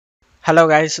Hello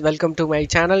guys, welcome to my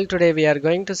channel. Today we are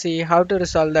going to see how to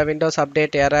resolve the Windows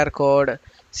Update error code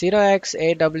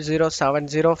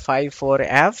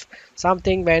 0x8007054f.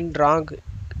 Something went wrong.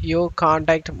 You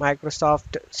contact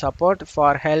Microsoft support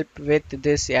for help with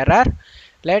this error.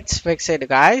 Let's fix it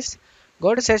guys.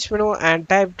 Go to search menu and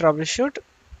type troubleshoot.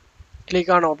 Click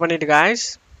on open it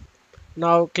guys.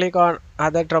 Now click on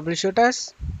other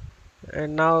troubleshooters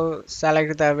and now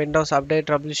select the Windows Update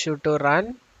troubleshoot to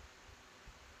run.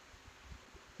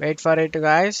 Wait for it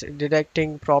guys,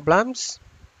 detecting problems.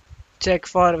 Check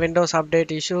for Windows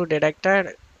Update issue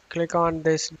detected. Click on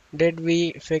this did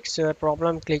we fix your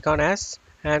problem, click on S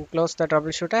and close the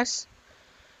troubleshooters.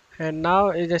 And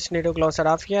now you just need to close it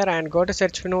off here and go to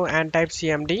search menu and type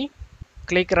CMD.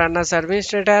 Click run as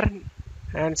administrator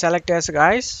and select yes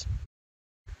guys.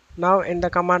 Now in the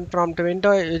command prompt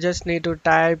window you just need to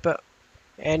type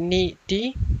net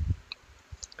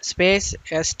space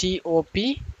stop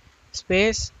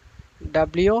space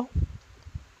w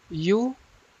u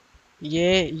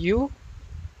a u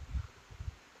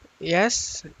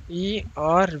s e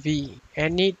r v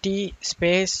net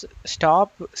space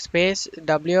stop space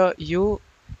w u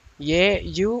a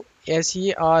u s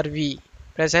e r v.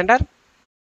 Press enter.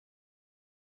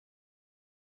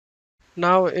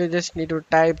 Now you just need to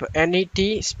type net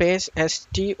space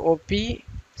stop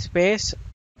space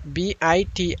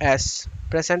bits.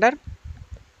 Press enter.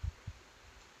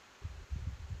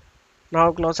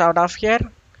 Now close out of here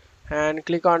and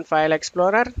click on File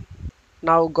Explorer.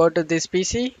 Now go to this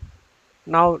PC.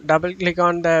 Now double click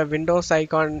on the Windows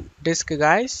icon disk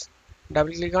guys.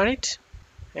 Double click on it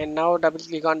and now double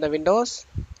click on the Windows.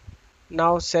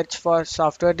 Now search for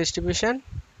software distribution.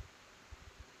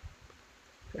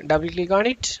 Double click on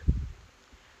it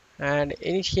and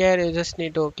in here you just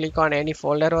need to click on any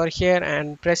folder over here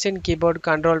and press in keyboard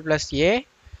Ctrl plus A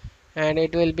and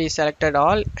it will be selected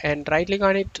all and right click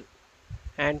on it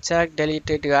and select delete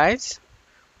it guys.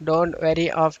 Don't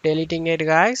worry of deleting it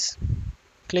guys.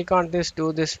 Click on this,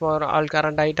 do this for all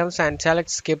current items and select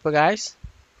skip guys.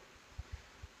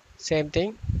 Same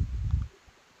thing.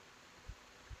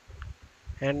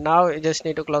 And now you just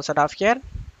need to close it off here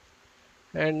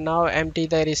and now empty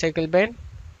the recycle bin.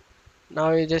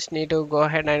 Now you just need to go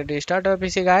ahead and restart your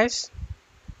PC guys.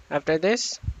 After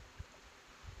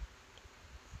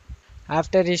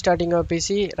restarting your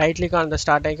PC, right click on the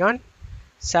start icon,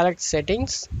 select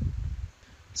settings,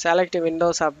 select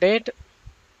Windows Update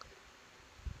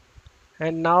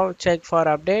and now check for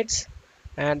updates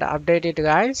and update it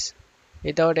guys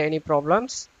without any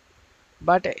problems.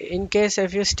 But in case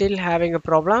if you still having a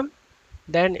problem,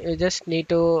 then you just need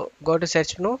to go to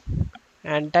search menu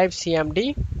and type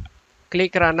CMD.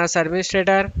 Click run as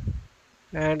administrator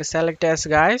and select yes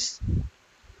guys.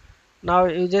 Now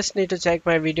you just need to check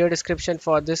my video description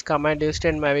for this command used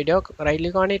in my video. Right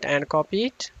click on it and copy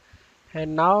it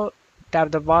and now tap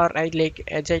the bar, right click,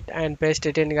 eject and paste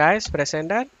it in guys. Press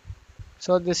enter.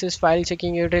 So this is file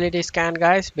checking utility scan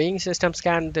guys. Being system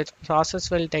scan, the process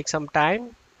will take some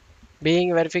time.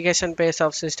 Being verification phase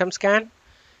of system scan,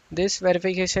 this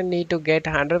verification need to get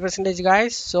 100%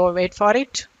 guys, so wait for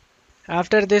it.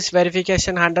 After this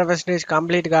verification 100%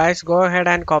 complete guys, go ahead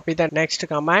and copy the next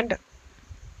command.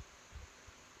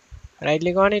 Right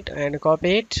click on it and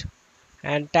copy it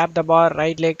and tap the bar,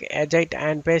 right click, eject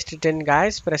and paste it in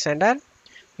guys. Press enter.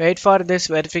 Wait for this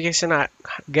verification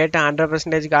get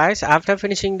 100% guys. After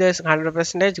finishing this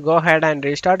 100%, go ahead and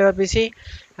restart your PC.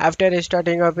 After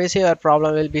restarting your PC, your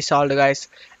problem will be solved guys.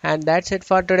 And that's it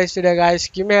for today's video guys.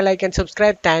 Give me a like and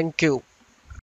subscribe. Thank you.